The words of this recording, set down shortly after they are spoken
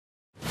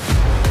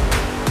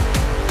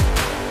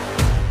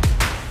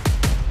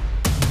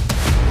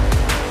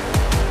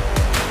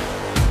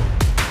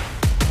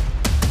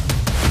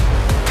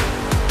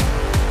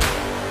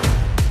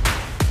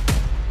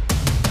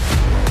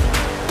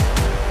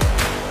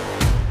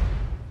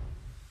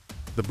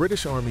The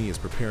British Army is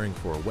preparing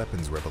for a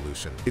weapons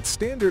revolution. Its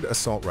standard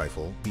assault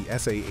rifle, the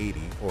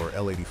SA80 or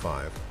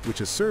L85, which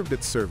has served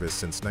its service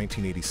since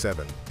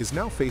 1987, is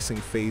now facing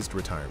phased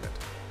retirement.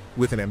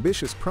 With an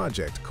ambitious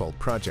project called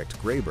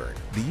Project Grayburn,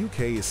 the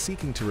UK is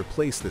seeking to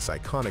replace this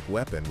iconic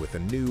weapon with a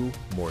new,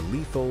 more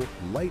lethal,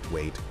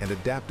 lightweight, and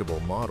adaptable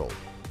model.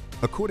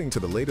 According to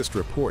the latest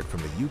report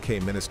from the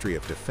UK Ministry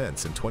of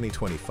Defence in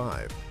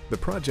 2025, the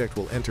project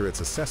will enter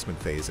its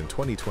assessment phase in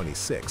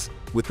 2026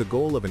 with the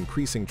goal of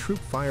increasing troop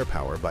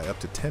firepower by up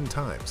to 10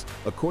 times,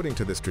 according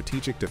to the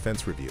Strategic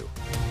Defence Review.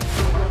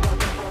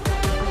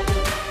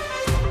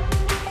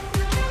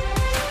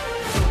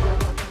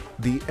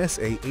 The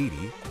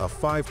SA80, a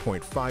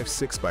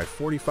 5.56 by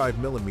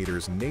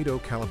 45mm NATO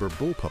caliber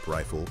bullpup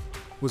rifle,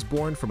 was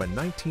born from a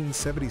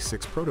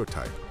 1976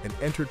 prototype and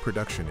entered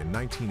production in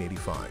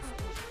 1985.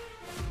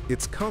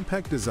 Its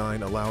compact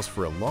design allows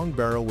for a long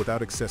barrel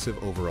without excessive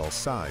overall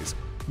size,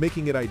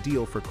 making it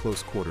ideal for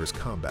close-quarters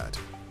combat.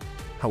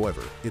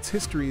 However, its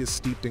history is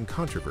steeped in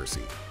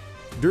controversy.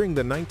 During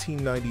the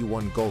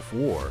 1991 Gulf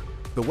War,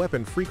 the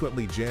weapon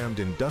frequently jammed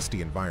in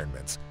dusty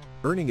environments,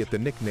 earning it the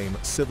nickname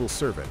Civil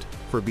Servant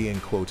for being,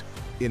 quote,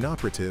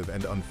 inoperative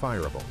and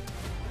unfireable.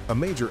 A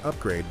major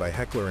upgrade by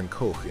Heckler &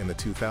 Koch in the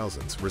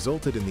 2000s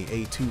resulted in the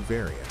A2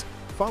 variant,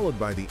 followed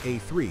by the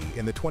A3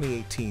 in the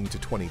 2018 to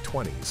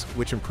 2020s,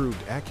 which improved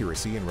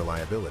accuracy and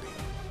reliability.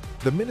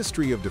 The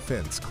Ministry of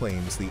Defense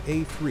claims the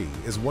A3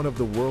 is one of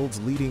the world's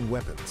leading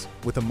weapons,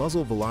 with a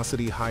muzzle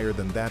velocity higher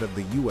than that of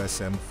the US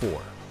M4.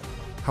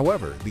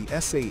 However, the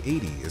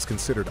SA80 is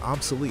considered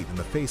obsolete in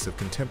the face of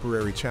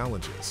contemporary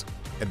challenges: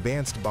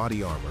 advanced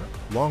body armor,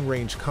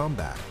 long-range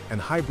combat, and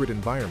hybrid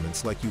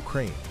environments like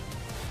Ukraine.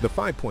 The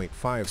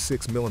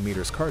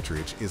 5.56mm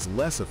cartridge is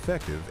less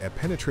effective at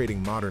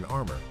penetrating modern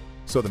armor,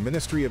 so the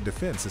Ministry of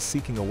Defense is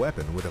seeking a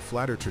weapon with a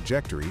flatter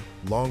trajectory,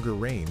 longer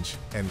range,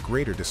 and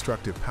greater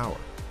destructive power.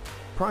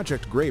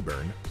 Project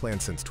Grayburn,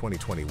 planned since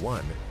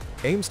 2021,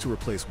 aims to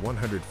replace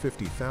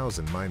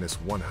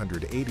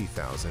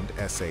 150,000–180,000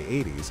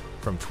 SA80's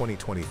from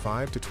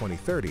 2025 to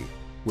 2030,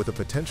 with a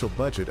potential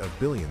budget of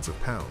billions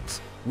of pounds.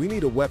 "We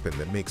need a weapon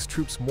that makes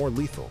troops more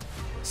lethal,"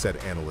 said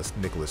analyst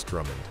Nicholas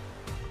Drummond.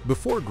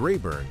 Before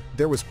Grayburn,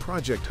 there was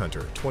Project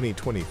Hunter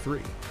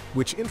 2023,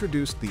 which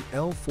introduced the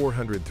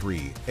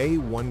L403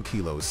 A1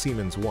 kg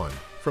Siemens 1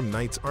 from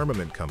Knight's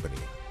Armament Company.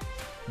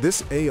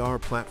 This AR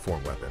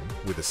platform weapon,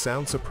 with a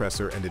sound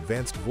suppressor and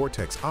advanced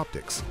vortex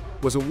optics,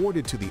 was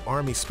awarded to the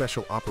Army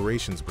Special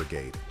Operations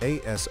Brigade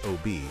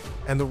 (ASOB)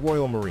 and the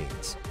Royal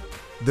Marines.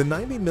 The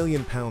 £90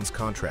 million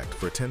contract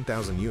for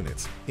 10,000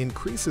 units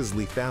increases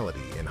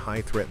lethality in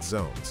high-threat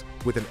zones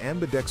with an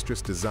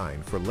ambidextrous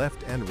design for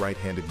left and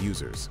right-handed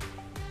users.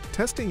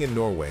 Testing in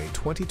Norway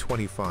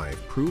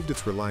 2025 proved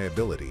its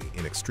reliability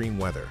in extreme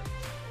weather.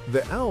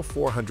 The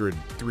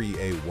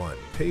L403A1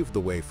 paved the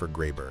way for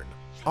Grayburn,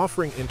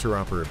 offering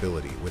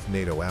interoperability with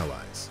NATO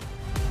allies.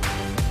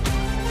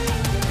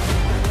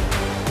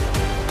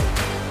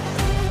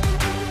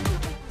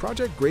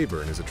 Project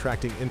Grayburn is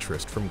attracting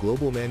interest from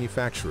global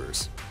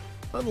manufacturers.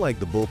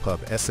 Unlike the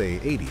bullpup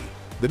SA80,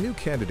 the new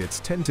candidates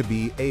tend to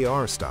be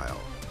AR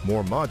style,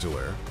 more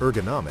modular,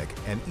 ergonomic,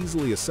 and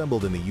easily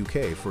assembled in the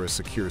UK for a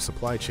secure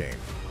supply chain.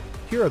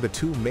 Here are the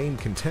two main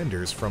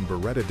contenders from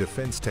Beretta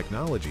Defense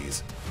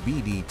Technologies,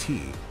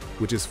 BDT,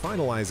 which is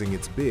finalizing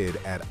its bid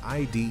at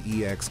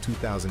IDEX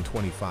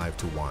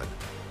 2025-1.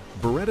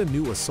 Beretta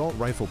New Assault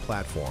Rifle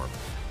Platform,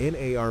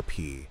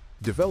 NARP,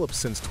 developed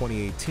since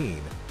 2018,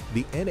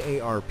 the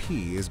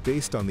NARP is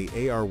based on the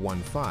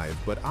AR-15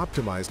 but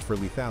optimized for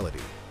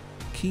lethality.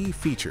 Key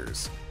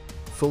features: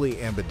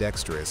 fully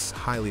ambidextrous,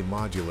 highly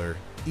modular,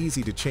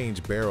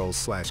 easy-to-change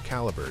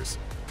barrels/calibers,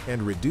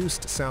 and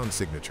reduced sound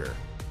signature.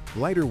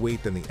 Lighter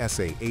weight than the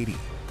SA80,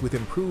 with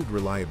improved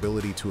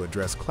reliability to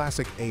address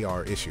classic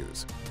AR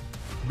issues.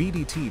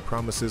 BDT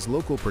promises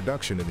local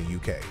production in the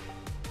UK.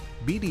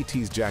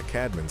 BDT's Jack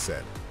Cadman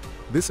said,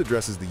 "This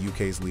addresses the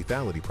UK's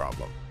lethality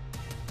problem."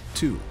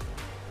 2.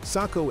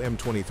 Sako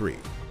M23.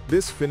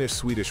 This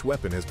Finnish-Swedish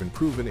weapon has been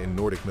proven in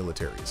Nordic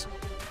militaries.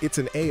 It's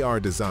an AR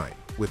design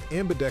with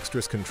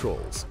ambidextrous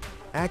controls,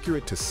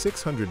 accurate to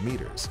 600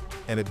 meters,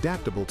 and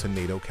adaptable to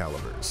NATO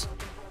calibers.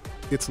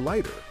 It's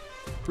lighter,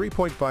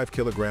 3.5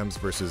 kilograms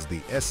versus the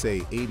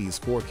SA80's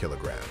 4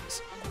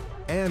 kilograms,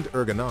 and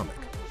ergonomic,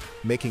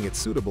 making it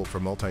suitable for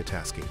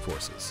multitasking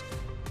forces.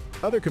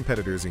 Other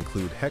competitors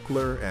include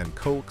Heckler &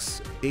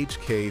 Koch's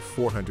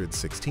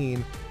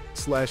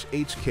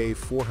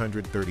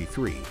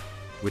HK416/HK433,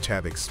 which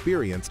have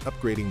experience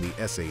upgrading the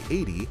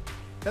SA80,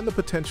 and the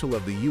potential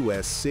of the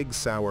US Sig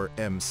Sauer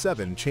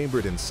M7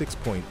 chambered in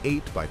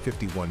 6.8 by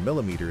 51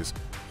 millimeters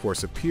for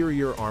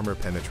superior armor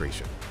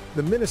penetration.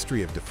 The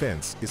Ministry of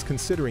Defense is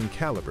considering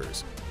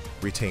calibers,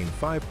 retain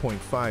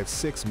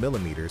 5.56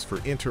 millimeters for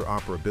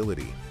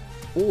interoperability,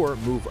 or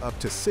move up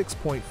to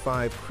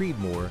 6.5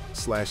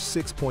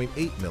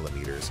 Creedmoor/6.8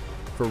 millimeters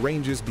for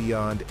ranges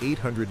beyond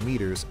 800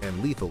 meters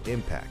and lethal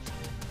impact.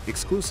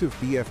 Exclusive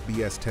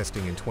BFBS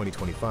testing in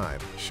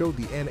 2025 showed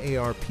the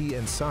NARP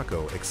and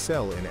Sako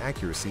excel in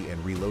accuracy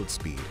and reload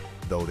speed.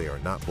 though they are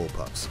not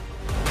bullpups.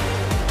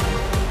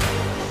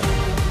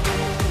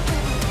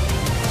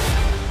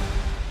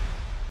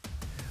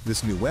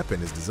 This new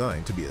weapon is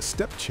designed to be a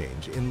step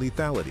change in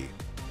lethality.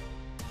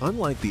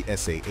 Unlike the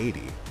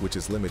SA80, which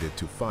is limited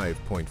to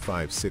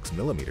 5.56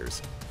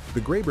 millimeters,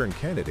 the Grayburn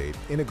candidate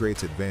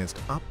integrates advanced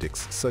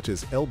optics such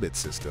as Elbit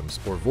systems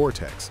or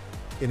Vortex,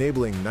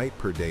 enabling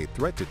night-per-day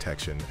threat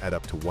detection at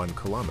up to 1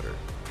 kilometer.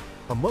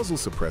 A muzzle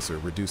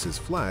suppressor reduces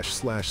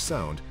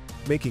flash/sound,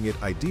 making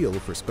it ideal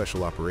for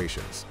special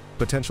operations.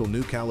 Potential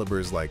new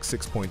calibers like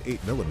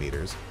 6.8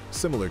 millimeters,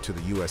 similar to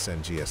the US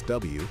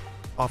NGSW,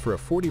 offer a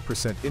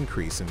 40%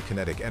 increase in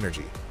kinetic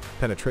energy,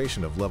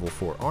 penetration of level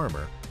 4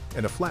 armor,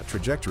 and a flat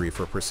trajectory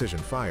for precision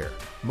fire.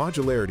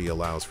 Modularity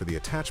allows for the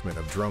attachment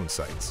of drone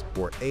sights,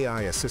 or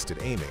AI-assisted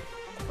aiming,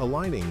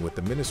 aligning with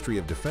the Ministry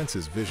of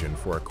Defense's vision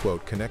for a,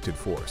 quote, connected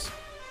force.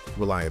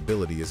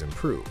 Reliability is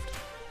improved.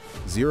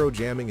 Zero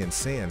jamming and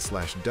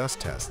sand/dust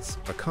tests,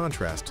 a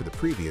contrast to the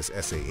previous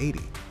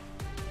SA80.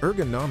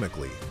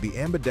 Ergonomically, the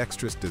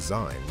ambidextrous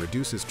design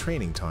reduces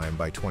training time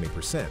by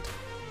 20%,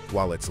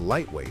 while its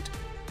lightweight,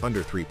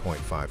 under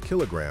 3.5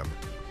 kilogram,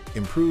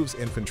 improves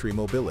infantry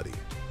mobility.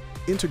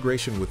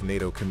 Integration with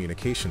NATO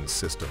communications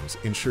systems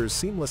ensures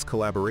seamless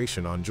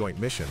collaboration on joint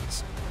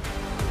missions.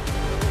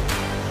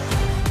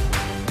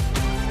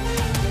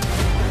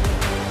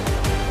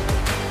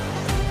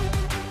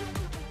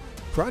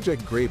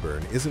 Project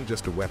Grayburn isn't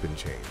just a weapon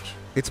change.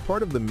 It's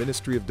part of the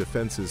Ministry of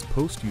Defense's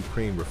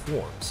post-Ukraine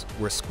reforms,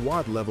 where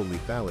squad-level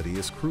lethality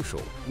is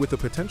crucial. With a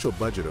potential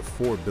budget of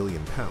 £4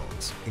 billion,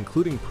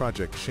 including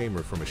Project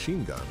Shamer for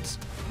machine guns,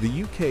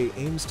 the UK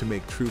aims to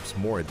make troops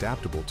more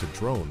adaptable to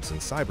drones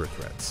and cyber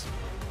threats.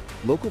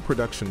 Local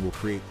production will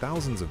create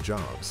thousands of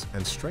jobs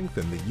and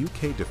strengthen the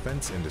UK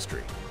defense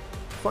industry.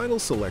 Final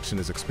selection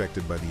is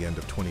expected by the end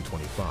of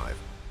 2025,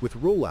 with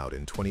rollout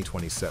in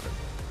 2027.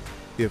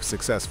 If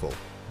successful,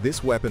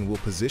 this weapon will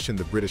position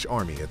the British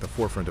Army at the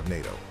forefront of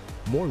NATO,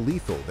 more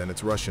lethal than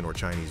its Russian or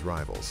Chinese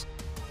rivals.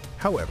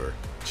 However,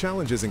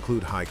 challenges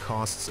include high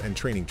costs and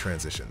training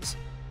transitions.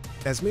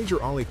 As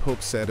Major Ollie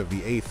Pope said of the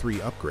A3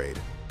 upgrade,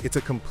 it's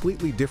a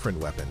completely different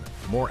weapon,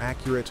 more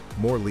accurate,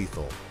 more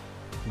lethal.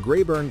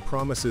 Grayburn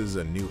promises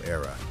a new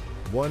era,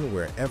 one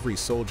where every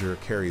soldier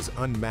carries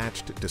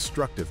unmatched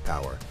destructive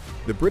power.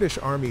 The British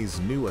Army's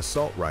new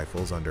assault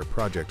rifles under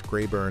Project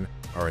Grayburn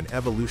are an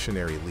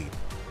evolutionary leap.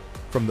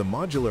 From the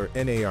modular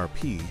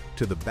NARP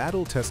to the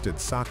battle-tested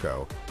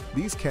Sako,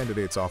 these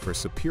candidates offer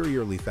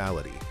superior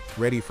lethality,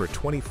 ready for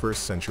 21st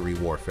century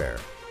warfare.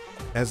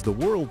 As the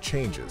world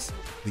changes,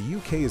 the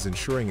UK is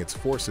ensuring its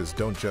forces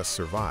don't just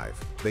survive,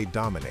 they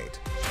dominate.